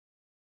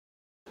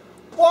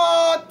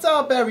What's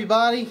up,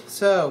 everybody?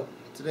 So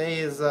today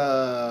is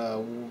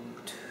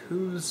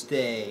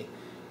Tuesday.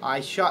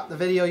 I shot the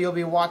video you'll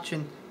be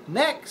watching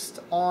next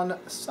on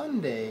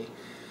Sunday.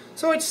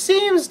 So it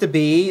seems to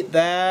be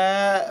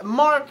that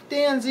Mark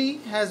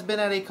Danzy has been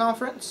at a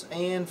conference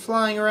and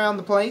flying around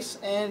the place,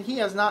 and he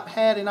has not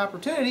had an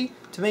opportunity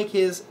to make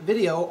his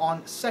video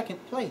on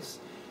second place.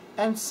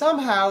 And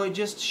somehow it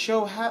just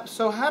so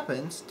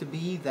happens to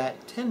be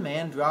that Tin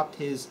Man dropped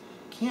his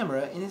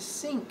camera in his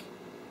sink.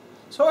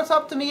 So it's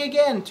up to me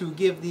again to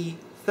give the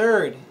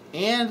third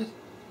and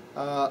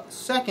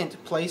second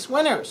place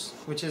winners,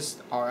 which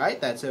is alright,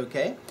 that's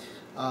okay.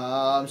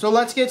 So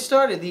let's get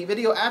started. The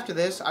video after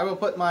this, I will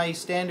put my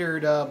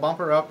standard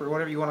bumper up, or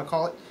whatever you want to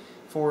call it,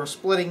 for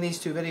splitting these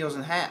two videos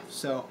in half.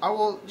 So I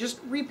will just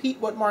repeat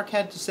what Mark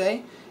had to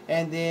say,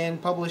 and then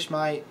publish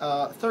my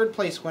third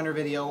place winner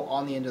video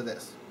on the end of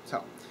this.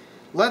 So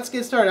let's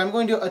get started. I'm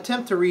going to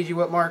attempt to read you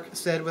what Mark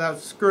said without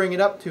screwing it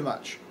up too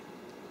much.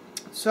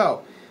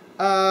 So,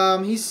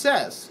 he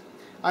says,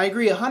 I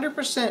agree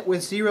 100%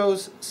 with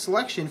Zero's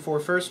selection for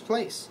first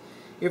place.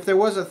 If there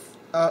was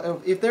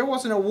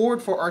an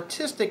award for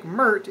artistic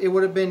mert, it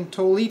would have been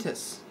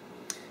Tolitas.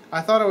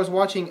 I thought I was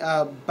watching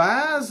a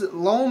Baz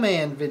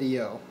Luhrmann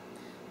video.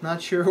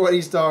 Not sure what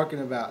he's talking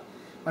about.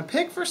 My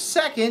pick for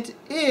second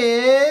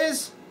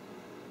is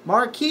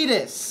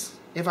Marquitas,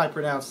 if I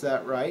pronounced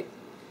that right.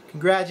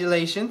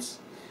 Congratulations.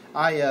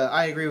 I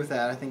agree with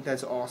that. I think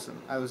that's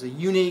awesome. That was a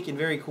unique and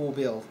very cool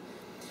build.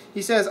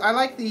 He says, I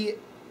like the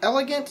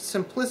elegant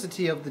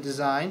simplicity of the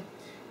design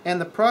and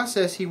the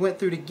process he went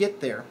through to get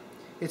there.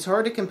 It's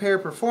hard to compare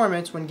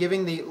performance when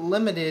giving the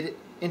limited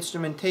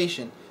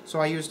instrumentation, so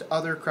I used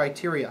other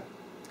criteria.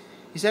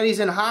 He said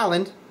he's in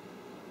Holland,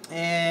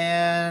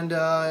 and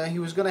he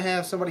was going to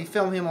have somebody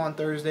film him on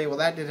Thursday. Well,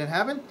 that didn't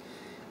happen.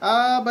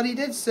 But he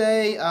did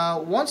say,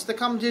 once the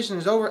competition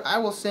is over, I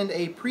will send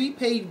a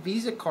prepaid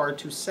Visa card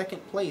to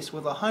second place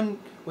with a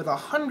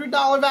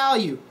 $100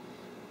 value.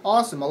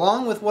 Awesome,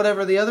 along with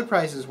whatever the other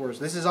prices were.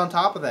 So this is on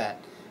top of that.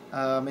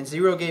 And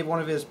Zero gave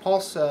one of his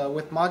Pulse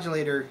with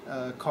modulator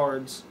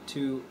cards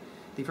to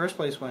the first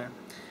place winner.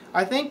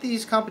 I think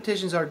these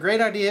competitions are a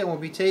great idea, and we'll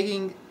be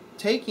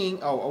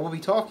we'll be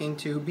talking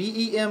to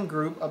BEM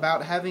Group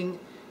about having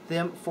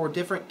them for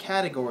different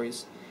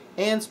categories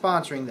and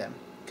sponsoring them.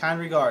 Kind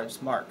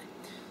regards, Mark.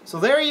 So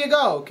there you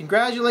go.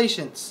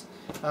 Congratulations.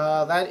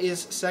 That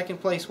is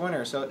second place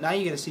winner. So now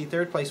you get to see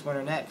third place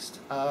winner next.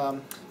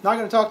 Not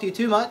going to talk to you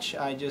too much.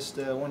 I just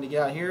wanted to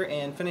get out here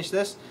and finish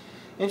this.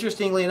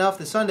 Interestingly enough,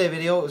 the Sunday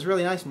video, it was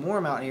really nice and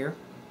warm out here.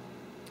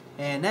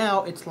 And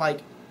now it's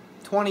like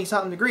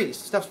 20-something degrees.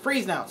 Stuff's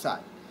freezing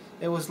outside.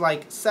 It was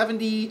like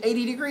 70,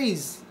 80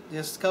 degrees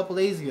just a couple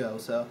days ago.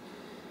 So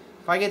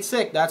if I get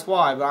sick, that's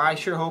why. But I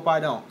sure hope I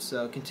don't.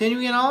 So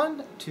continuing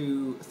on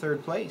to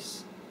third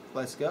place.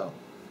 Let's go.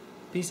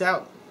 Peace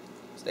out.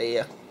 Stay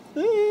here.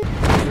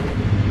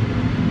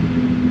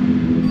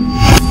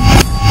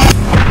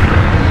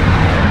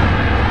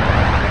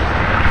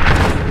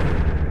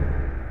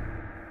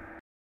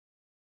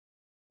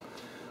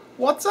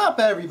 What's up,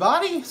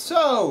 everybody?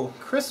 So,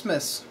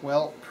 Christmas,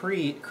 well,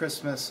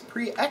 pre-Christmas,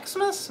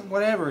 Pree-XMAS,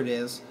 whatever it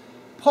is,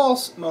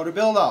 Pulse Motor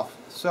Build-Off.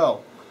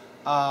 So,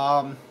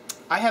 I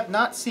have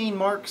not seen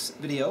Mark's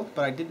video,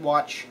 but I did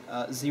watch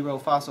Zero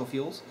Fossil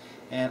Fuels,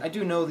 and I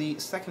do know the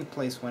second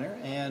place winner,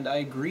 and I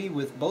agree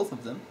with both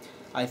of them.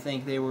 I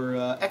think they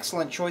were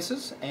excellent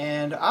choices,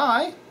 and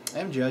I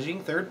am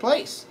judging third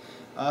place.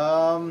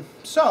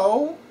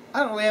 So, I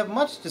don't really have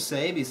much to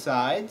say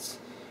besides,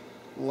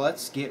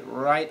 let's get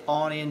right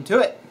on into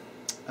it.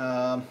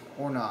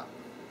 Or not.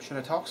 Should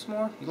I talk some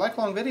more? You like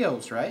long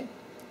videos, right?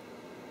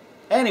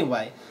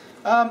 Anyway,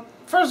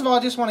 first of all, I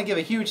just want to give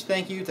a huge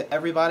thank you to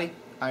everybody.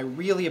 I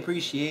really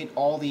appreciate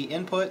all the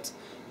input.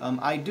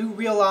 I do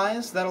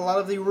realize that a lot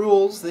of the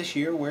rules this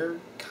year were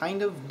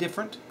kind of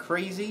different,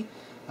 crazy,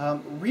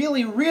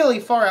 really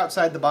far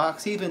outside the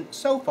box, even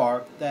so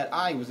far that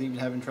I was even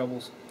having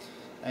troubles.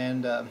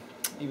 And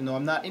even though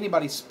I'm not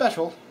anybody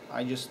special,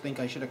 I just think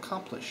I should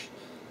accomplish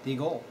the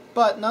goal.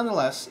 But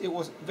nonetheless, it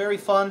was very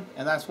fun,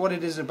 and that's what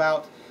it is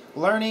about.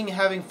 Learning,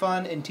 having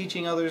fun, and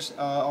teaching others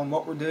on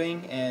what we're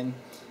doing, and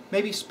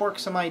maybe spark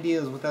some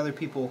ideas with other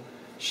people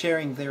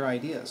sharing their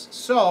ideas.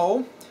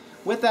 So,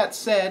 with that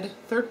said,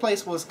 third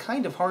place was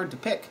kind of hard to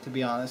pick, to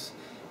be honest.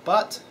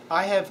 But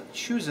I have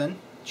chosen,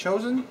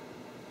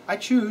 I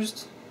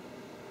choose,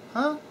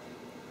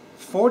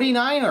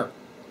 49er.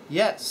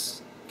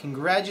 Yes,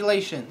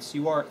 congratulations,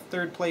 you are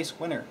third place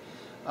winner.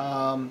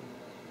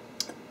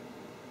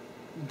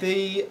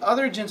 The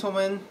other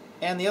gentleman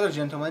and the other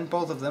gentleman,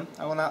 both of them,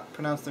 I will not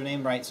pronounce their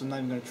name right, so I'm not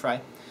even going to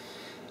try.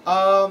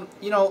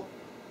 You know,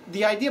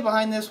 the idea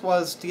behind this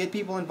was to get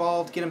people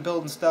involved, get them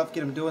building stuff, get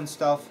them doing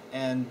stuff,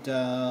 and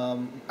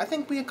I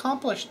think we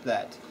accomplished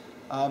that.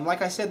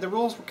 Like I said, the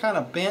rules were kind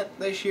of bent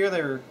this year.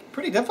 They were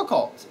pretty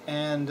difficult,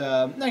 and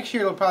next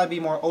year it'll probably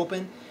be more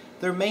open.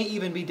 There may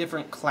even be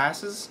different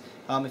classes.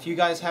 If you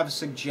guys have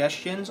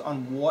suggestions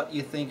on what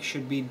you think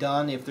should be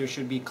done, if there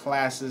should be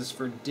classes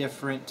for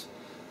different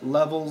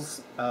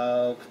levels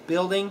of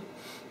building,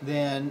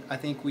 then I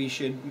think we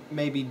should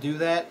maybe do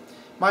that.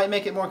 Might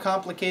make it more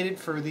complicated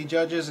for the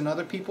judges and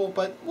other people,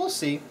 but we'll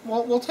see.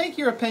 We'll take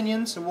your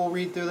opinions and we'll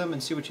read through them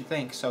and see what you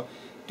think. So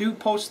do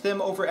post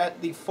them over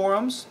at the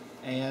forums.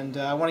 And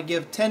I want to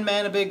give Tin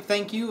Man a big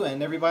thank you,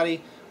 and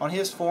everybody on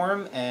his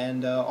forum,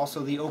 and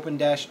also the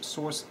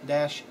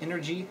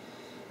Open-Source-Energy,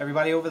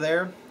 everybody over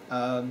there.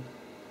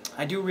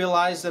 I do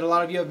realize that a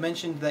lot of you have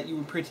mentioned that you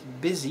were pretty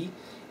busy,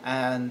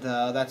 and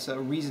that's a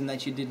reason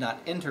that you did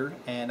not enter,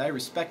 and I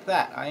respect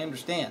that. I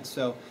understand.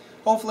 So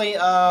hopefully,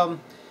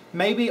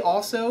 maybe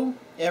also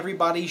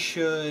everybody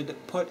should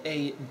put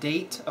a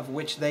date of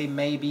which they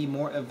may be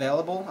more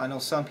available. I know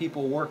some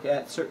people work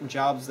at certain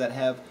jobs that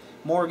have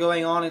more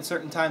going on at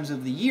certain times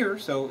of the year,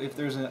 so if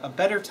there's a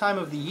better time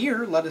of the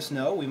year, let us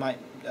know. We might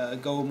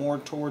go more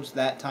towards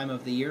that time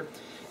of the year.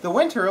 The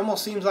winter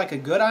almost seems like a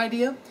good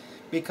idea,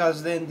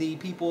 because then the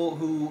people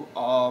who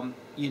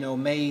you know,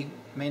 may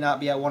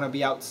not want to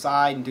be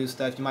outside and do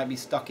stuff, you might be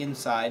stuck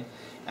inside,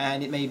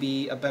 and it may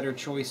be a better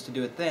choice to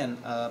do it then.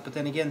 But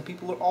then again,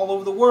 people are all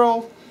over the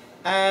world,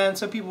 and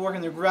some people work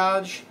in their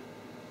garage,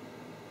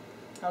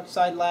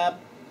 outside lab,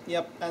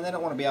 yep, and they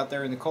don't want to be out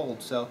there in the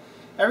cold. So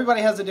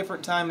everybody has a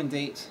different time and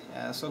date,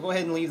 so go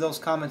ahead and leave those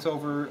comments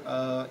over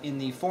in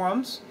the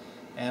forums,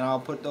 and I'll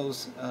put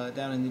those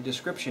down in the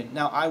description.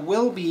 Now, I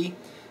will be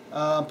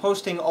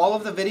posting all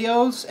of the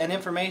videos and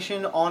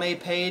information on a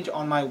page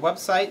on my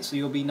website, so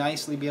you'll be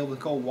nicely be able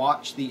to go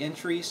watch the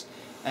entries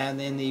and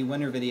then the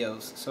winner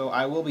videos. So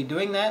I will be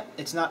doing that.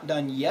 It's not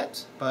done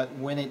yet, but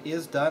when it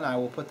is done, I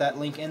will put that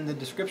link in the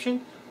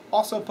description,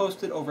 also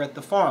posted over at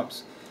the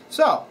forums.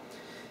 So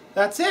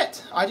that's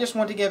it. I just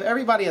want to give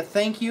everybody a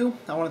thank you.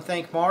 I want to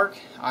thank Mark.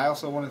 I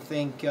also want to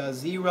thank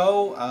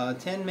Zero,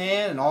 Tin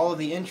Man, and all of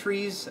the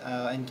entries,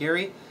 and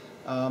Gary.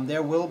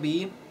 There will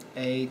be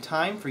a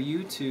time for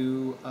you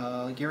to,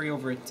 Gary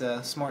over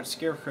at Smart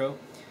Scarecrow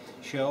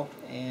Show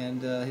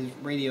and his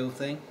radio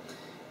thing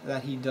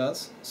that he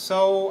does.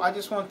 So I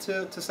just want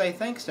to say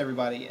thanks to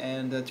everybody,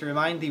 and to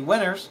remind the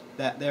winners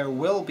that there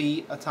will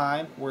be a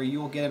time where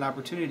you will get an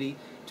opportunity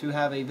to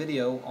have a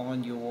video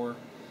on your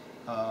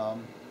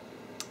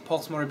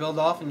Pulse Motor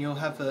Build-Off, and you'll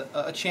have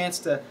a chance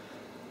to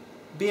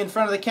be in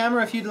front of the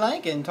camera if you'd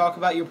like and talk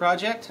about your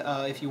project.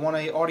 If you want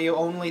an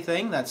audio-only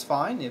thing, that's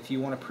fine. If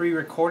you want to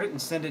pre-record it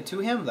and send it to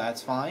him,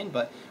 that's fine.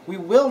 But we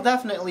will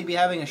definitely be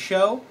having a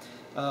show,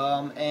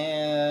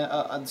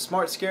 and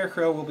Smart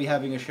Scarecrow will be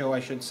having a show,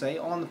 I should say,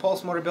 on the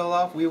Pulse Motor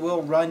Build-Off. We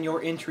will run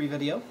your entry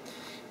video,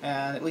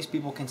 and at least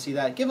people can see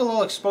that. Give a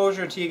little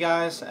exposure to you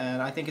guys,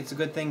 and I think it's a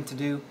good thing to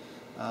do.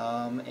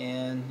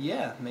 And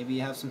yeah, maybe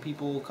have some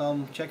people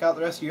come check out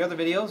the rest of your other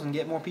videos and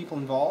get more people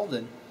involved,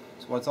 and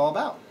that's what it's all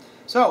about.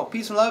 So,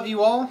 peace and love to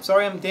you all.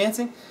 Sorry I'm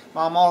dancing.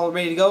 I'm all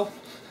ready to go.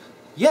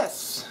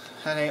 Yes!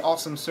 Had an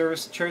awesome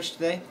service at church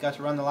today. Got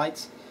to run the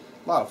lights.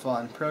 A lot of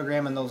fun.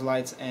 Programming those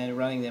lights and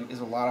running them is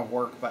a lot of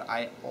work, but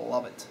I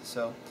love it.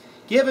 So,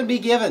 give and be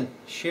given.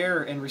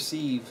 Share and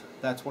receive.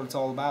 That's what it's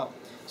all about.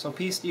 So,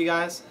 peace to you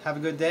guys. Have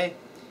a good day,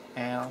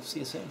 and I'll see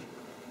you soon.